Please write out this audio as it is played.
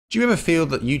Do you ever feel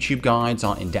that YouTube guides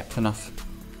aren't in-depth enough?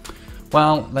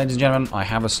 Well, ladies and gentlemen, I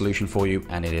have a solution for you,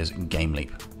 and it is GameLeap.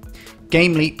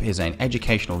 GameLeap is an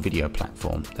educational video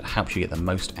platform that helps you get the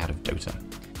most out of Dota.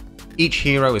 Each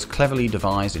hero is cleverly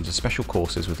devised into special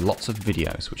courses with lots of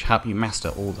videos which help you master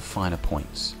all the finer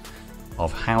points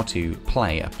of how to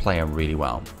play a player really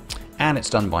well. And it's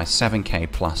done by 7K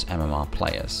plus MMR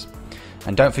players.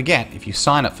 And don't forget, if you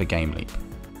sign up for GameLeap,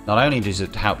 not only does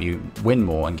it help you win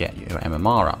more and get your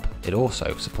MMR up, it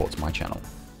also supports my channel.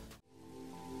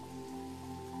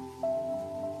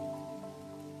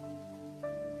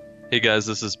 Hey guys,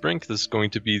 this is BRINK. This is going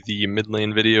to be the mid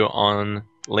lane video on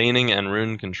laning and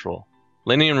rune control.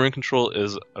 Laning and rune control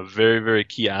is a very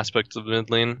key aspect of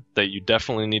mid lane that you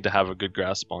definitely need to have a good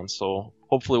grasp on. So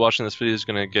hopefully watching this video is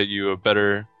going to get you a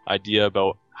better idea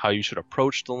about how you should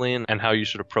approach the lane and how you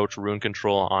should approach rune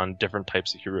control on different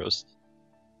types of heroes.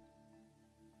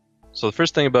 So the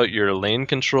first thing about your lane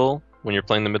control when you're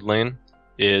playing the mid lane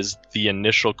is the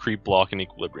initial creep block and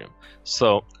equilibrium.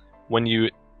 So when you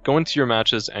go into your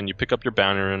matches and you pick up your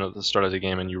banner rune at the start of the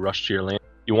game and you rush to your lane,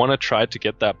 you want to try to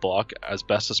get that block as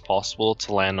best as possible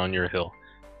to land on your hill.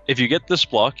 If you get this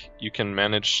block, you can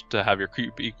manage to have your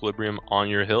creep equilibrium on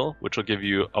your hill, which will give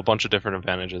you a bunch of different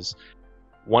advantages.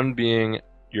 One being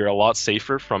you're a lot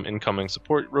safer from incoming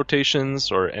support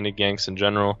rotations or any ganks in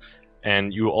general,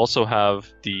 and you also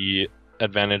have the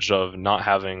advantage of not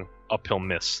having uphill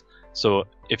miss. So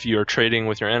if you're trading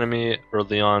with your enemy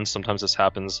early on, sometimes this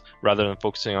happens, rather than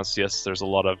focusing on CS, there's a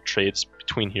lot of trades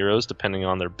between heroes depending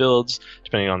on their builds,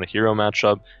 depending on the hero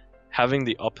matchup. Having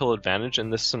the uphill advantage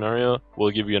in this scenario will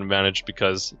give you an advantage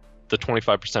because the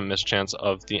 25% miss chance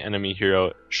of the enemy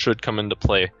hero should come into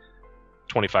play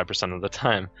 25% of the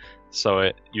time.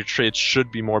 So your trades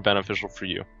should be more beneficial for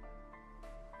you.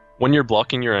 When you're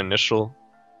blocking your initial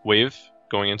wave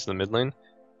going into the mid lane,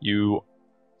 you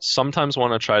sometimes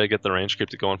want to try to get the range creep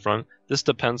to go in front. This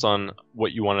depends on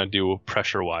what you want to do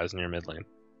pressure-wise in your mid lane.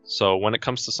 So when it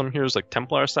comes to some heroes like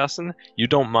Templar Assassin, you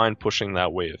don't mind pushing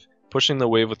that wave. Pushing the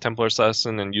wave with Templar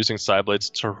Assassin and using side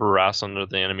blades to harass under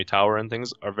the enemy tower and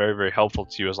things are very helpful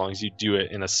to you as long as you do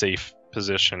it in a safe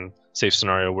position, safe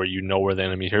scenario where you know where the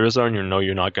enemy heroes are and you know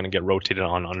you're not going to get rotated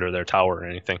on under their tower or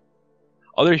anything.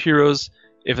 Other heroes,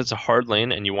 if it's a hard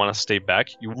lane and you want to stay back,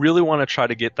 you really want to try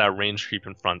to get that range creep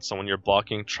in front. So when you're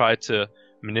blocking, try to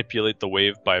manipulate the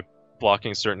wave by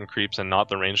blocking certain creeps and not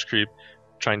the range creep,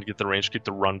 trying to get the range creep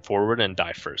to run forward and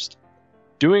die first.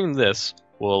 Doing this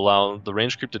will allow the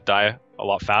range creep to die a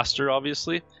lot faster,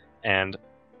 obviously, and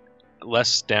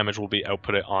less damage will be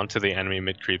outputted onto the enemy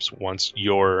mid creeps once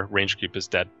your range creep is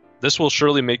dead. This will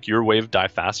surely make your wave die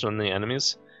faster than the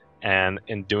enemies, and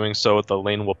in doing so, the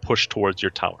lane will push towards your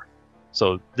tower.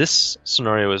 So this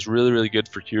scenario is really good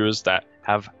for heroes that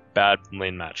have bad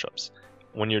lane matchups.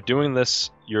 When you're doing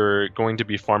this, you're going to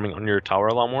be farming under your tower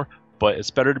a lot more, but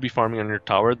it's better to be farming under your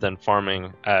tower than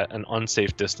farming at an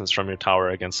unsafe distance from your tower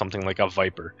against something like a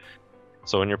Viper.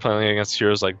 So when you're playing against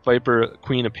heroes like Viper,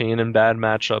 Queen of Pain in bad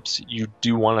matchups, you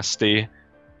do want to stay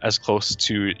as close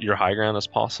to your high ground as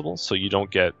possible so you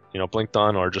don't get, blinked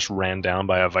on or just ran down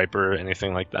by a Viper or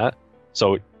anything like that.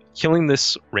 So killing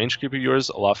this range creep of yours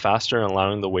a lot faster and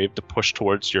allowing the wave to push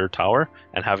towards your tower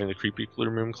and having the creep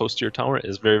equilibrium close to your tower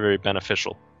is very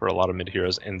beneficial for a lot of mid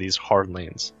heroes in these hard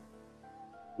lanes.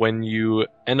 When you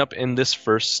end up in this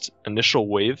first initial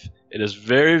wave, it is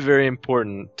very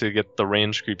important to get the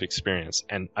range creep experience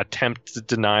and attempt to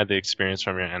deny the experience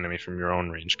from your enemy from your own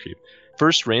range creep.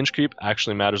 First range creep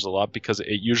actually matters a lot because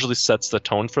it usually sets the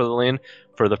tone for the lane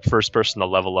for the first person to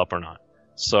level up or not.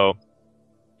 So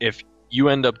if you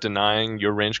end up denying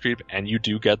your range creep and you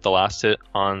do get the last hit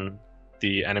on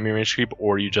the enemy range creep,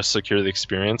 or you just secure the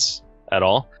experience at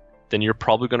all, then you're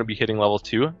probably going to be hitting level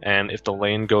 2, and if the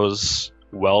lane goes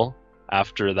well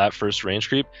after that first range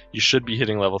creep, you should be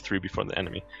hitting level 3 before the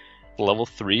enemy. Level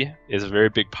 3 is a very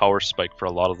big power spike for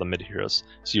a lot of the mid heroes,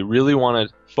 so you really want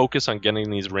to focus on getting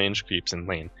these range creeps in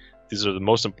lane. These are the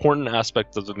most important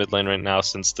aspect of the mid lane right now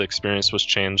since the experience was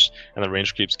changed and the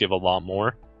range creeps give a lot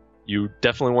more. You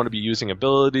definitely want to be using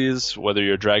abilities, whether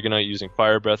you're Dragonite using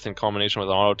Fire Breath in combination with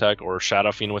an auto attack or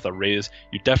Shadow Fiend with a raise.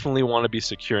 You definitely want to be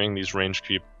securing these range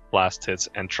creep blast hits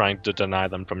and trying to deny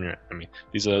them from your enemy.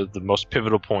 These are the most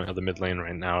pivotal point of the mid lane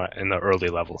right now in the early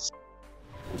levels.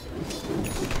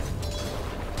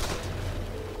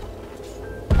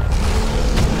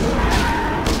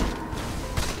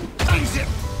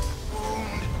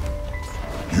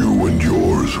 You and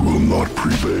yours will not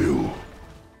prevail.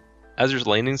 As your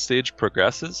laning stage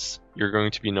progresses, you're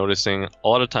going to be noticing a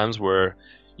lot of times where,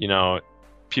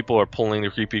 people are pulling the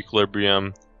creep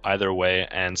equilibrium either way,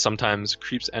 and sometimes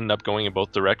creeps end up going in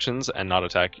both directions and not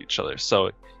attack each other.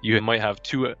 So you might have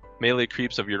two melee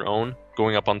creeps of your own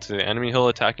going up onto the enemy hill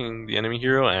attacking the enemy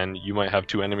hero, and you might have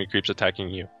two enemy creeps attacking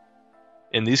you.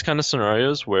 In these kind of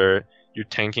scenarios where you're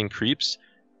tanking creeps,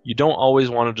 you don't always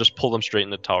want to just pull them straight in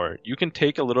the tower. You can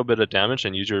take a little bit of damage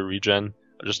and use your regen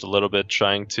just a little bit,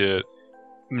 trying to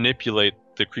manipulate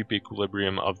the creep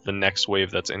equilibrium of the next wave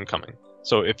that's incoming.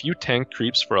 So if you tank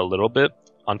creeps for a little bit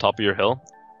on top of your hill,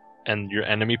 and your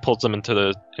enemy pulls them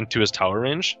into his tower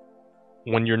range,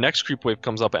 when your next creep wave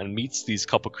comes up and meets these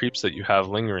couple creeps that you have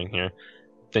lingering here,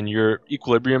 then your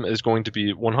equilibrium is going to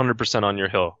be 100% on your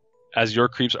hill, as your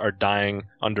creeps are dying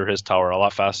under his tower a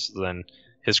lot faster than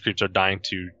his creeps are dying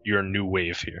to your new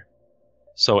wave here.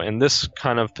 So in this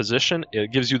kind of position,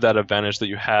 it gives you that advantage that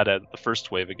you had at the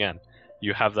first wave again.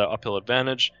 You have that uphill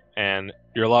advantage, and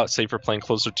you're a lot safer playing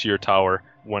closer to your tower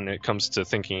when it comes to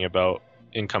thinking about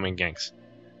incoming ganks.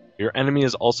 Your enemy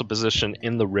is also positioned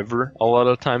in the river a lot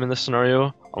of the time in this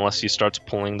scenario, unless he starts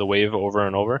pulling the wave over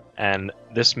and over, and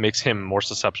this makes him more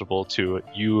susceptible to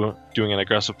you doing an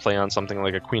aggressive play on something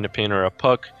like a Queen of Pain or a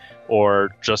Puck,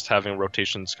 or just having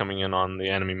rotations coming in on the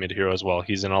enemy mid-hero as well.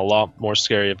 He's in a lot more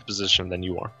scary of a position than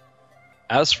you are.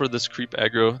 As for this creep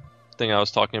aggro thing I was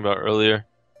talking about earlier,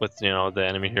 with the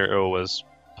enemy hero was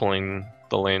pulling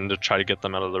the lane to try to get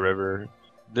them out of the river,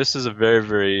 this is a very,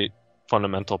 very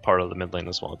fundamental part of the mid lane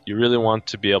as well. You really want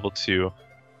to be able to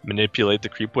manipulate the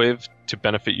creep wave to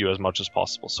benefit you as much as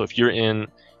possible. So if you're in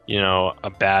a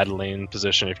bad lane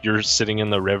position, if you're sitting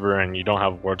in the river and you don't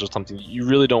have wards or something, you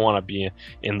really don't want to be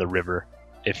in the river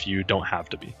if you don't have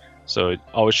to be. So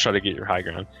always try to get your high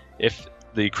ground. If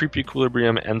the creep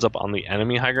equilibrium ends up on the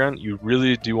enemy high ground, you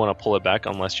really do want to pull it back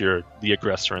unless you're the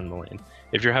aggressor in the lane.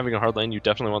 If you're having a hard lane, you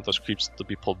definitely want those creeps to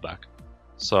be pulled back.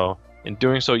 So in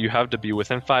doing so, you have to be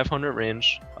within 500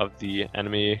 range of the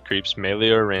enemy creeps, melee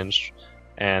or ranged,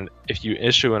 and if you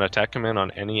issue an attack command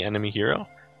on any enemy hero,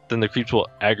 then the creeps will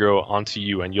aggro onto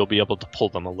you and you'll be able to pull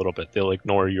them a little bit. They'll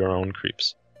ignore your own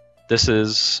creeps. This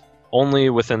is only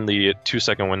within the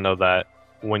 2-second window that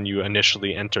when you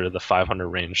initially enter the 500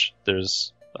 range,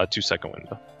 there's a 2-second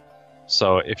window.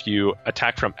 So if you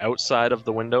attack from outside of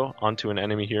the window onto an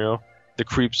enemy hero, the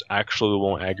creeps actually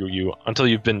won't aggro you until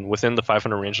you've been within the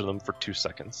 500 range of them for 2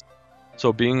 seconds.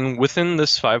 So being within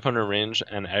this 500 range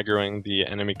and aggroing the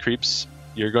enemy creeps,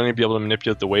 you're going to be able to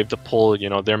manipulate the wave to pull,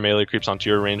 their melee creeps onto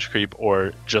your range creep,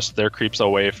 or just their creeps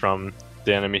away from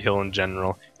the enemy hill in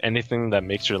general. Anything that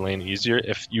makes your lane easier.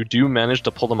 If you do manage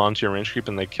to pull them onto your range creep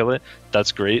and they kill it,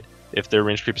 that's great. If their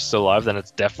range creep is still alive, then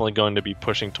it's definitely going to be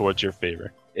pushing towards your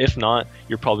favor. If not,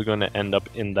 you're probably going to end up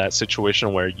in that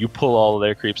situation where you pull all of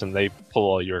their creeps and they pull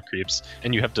all your creeps,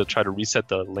 and you have to try to reset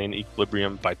the lane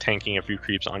equilibrium by tanking a few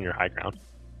creeps on your high ground.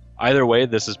 Either way,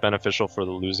 this is beneficial for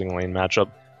the losing lane matchup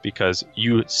because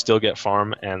you still get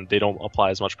farm and they don't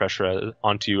apply as much pressure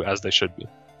onto you as they should be.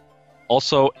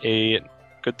 Also, a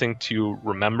good thing to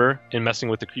remember in messing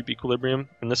with the creep equilibrium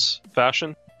in this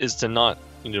fashion is to not,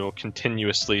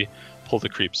 continuously pull the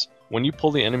creeps. When you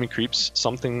pull the enemy creeps,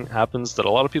 something happens that a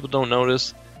lot of people don't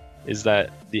notice, is that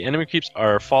the enemy creeps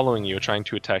are following you, trying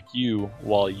to attack you,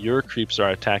 while your creeps are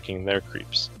attacking their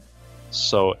creeps.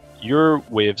 So your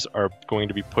waves are going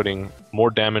to be putting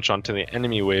more damage onto the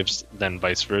enemy waves than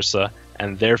vice versa,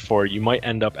 and therefore you might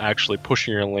end up actually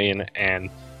pushing your lane and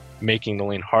making the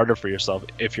lane harder for yourself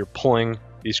if you're pulling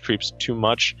these creeps too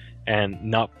much and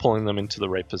not pulling them into the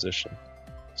right position.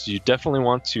 So you definitely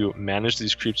want to manage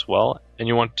these creeps well, and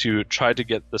you want to try to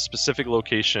get the specific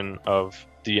location of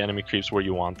the enemy creeps where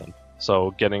you want them.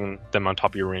 So getting them on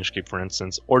top of your range creep, for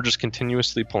instance, or just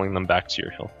continuously pulling them back to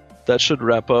your hill. That should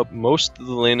wrap up most of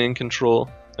the laning control.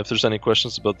 If there's any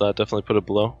questions about that, definitely put it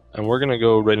below. And we're going to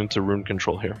go right into rune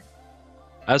control here.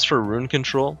 As for rune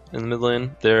control in the mid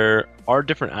lane, there are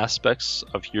different aspects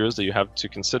of heroes that you have to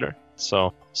consider.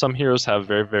 So some heroes have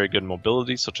very, very good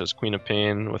mobility, such as Queen of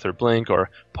Pain with her blink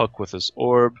or Puck with his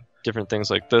orb. Different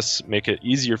things like this make it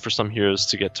easier for some heroes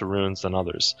to get to runes than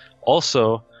others.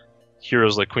 Also,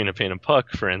 heroes like Queen of Pain and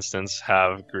Puck, for instance,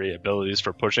 have great abilities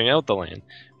for pushing out the lane.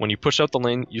 When you push out the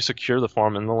lane, you secure the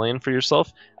farm in the lane for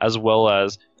yourself, as well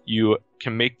as you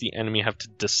can make the enemy have to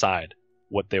decide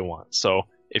what they want. So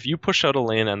if you push out a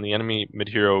lane and the enemy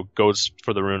mid-hero goes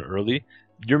for the rune early,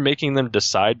 you're making them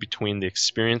decide between the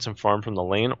experience and farm from the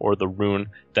lane or the rune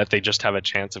that they just have a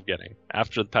chance of getting.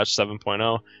 After the patch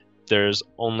 7.0, there's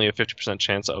only a 50%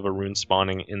 chance of a rune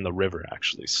spawning in the river,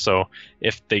 actually. So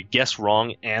if they guess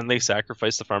wrong and they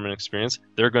sacrifice the farm and experience,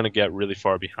 they're going to get really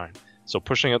far behind. So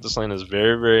pushing out this lane is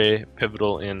very, very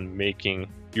pivotal in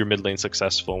making your mid lane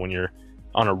successful when you're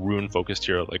on a rune-focused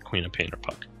hero like Queen of Pain or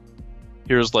Puck.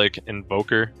 Heroes like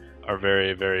Invoker are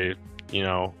very, very,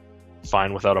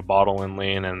 fine without a bottle in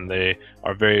lane, and they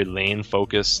are very lane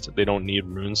focused. They don't need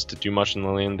runes to do much in the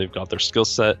lane. They've got their skill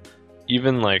set.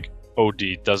 Even like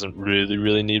OD doesn't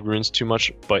really need runes too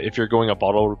much, but if you're going a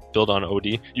bottle build on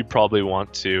OD, you probably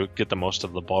want to get the most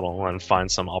of the bottle and find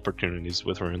some opportunities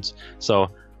with runes. So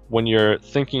when you're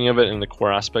thinking of it in the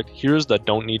core aspect, heroes that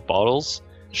don't need bottles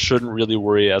shouldn't really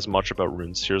worry as much about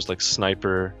runes. Heroes like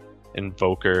Sniper,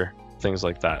 Invoker, things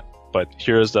like that. But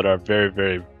heroes that are very,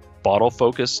 very bottle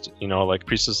focused, like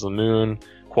Priestess of the Moon,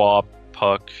 Quap,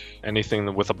 Puck,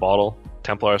 anything with a bottle,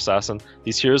 Templar Assassin,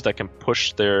 these heroes that can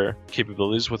push their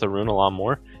capabilities with a rune a lot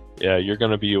more, you're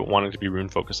going to be wanting to be rune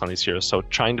focused on these heroes. So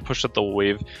trying to push up the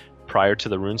wave prior to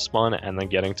the rune spawn and then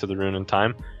getting to the rune in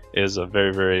time is a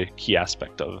very, very key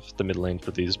aspect of the mid lane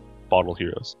for these bottle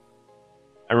heroes.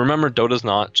 And remember, Dota's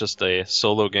not just a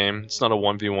solo game. It's not a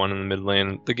 1v1 in the mid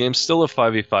lane. The game's still a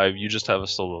 5v5, you just have a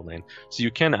solo lane. So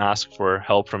you can ask for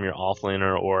help from your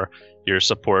offlaner or your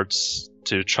supports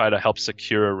to try to help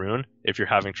secure a rune if you're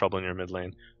having trouble in your mid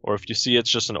lane. Or if you see it's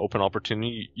just an open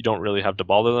opportunity, you don't really have to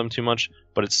bother them too much,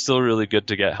 but it's still really good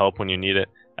to get help when you need it,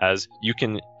 as you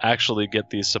can actually get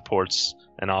these supports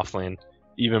and offlane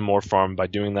even more farm by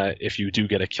doing that if you do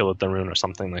get a kill at the rune or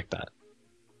something like that.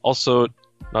 Also,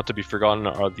 not to be forgotten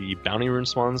are the bounty rune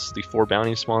spawns. The 4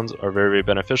 bounty spawns are very, very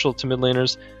beneficial to mid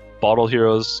laners. Bottle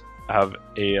heroes have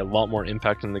a lot more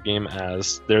impact in the game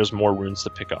as there's more runes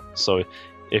to pick up. So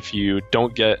if you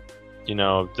don't get,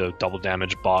 the double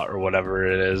damage bot or whatever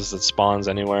it is that spawns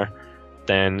anywhere,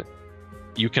 then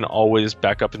you can always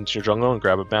back up into your jungle and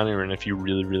grab a bounty rune if you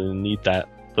really, really need that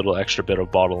little extra bit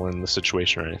of bottle in the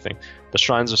situation or anything. The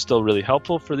shrines are still really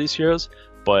helpful for these heroes,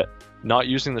 but not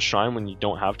using the shrine when you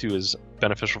don't have to is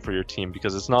beneficial for your team,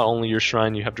 because it's not only your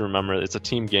shrine. You have to remember it's a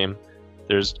team game.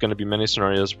 There's going to be many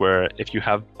scenarios where if you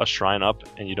have a shrine up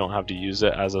and you don't have to use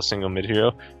it as a single mid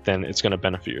hero, then it's going to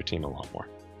benefit your team a lot more.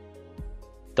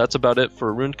 That's about it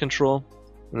for rune control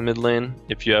in the mid lane.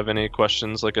 If you have any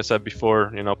questions, like I said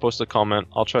before, post a comment.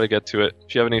 I'll try to get to it.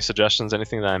 If you have any suggestions,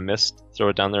 anything that I missed, throw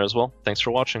it down there as well. Thanks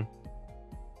for watching.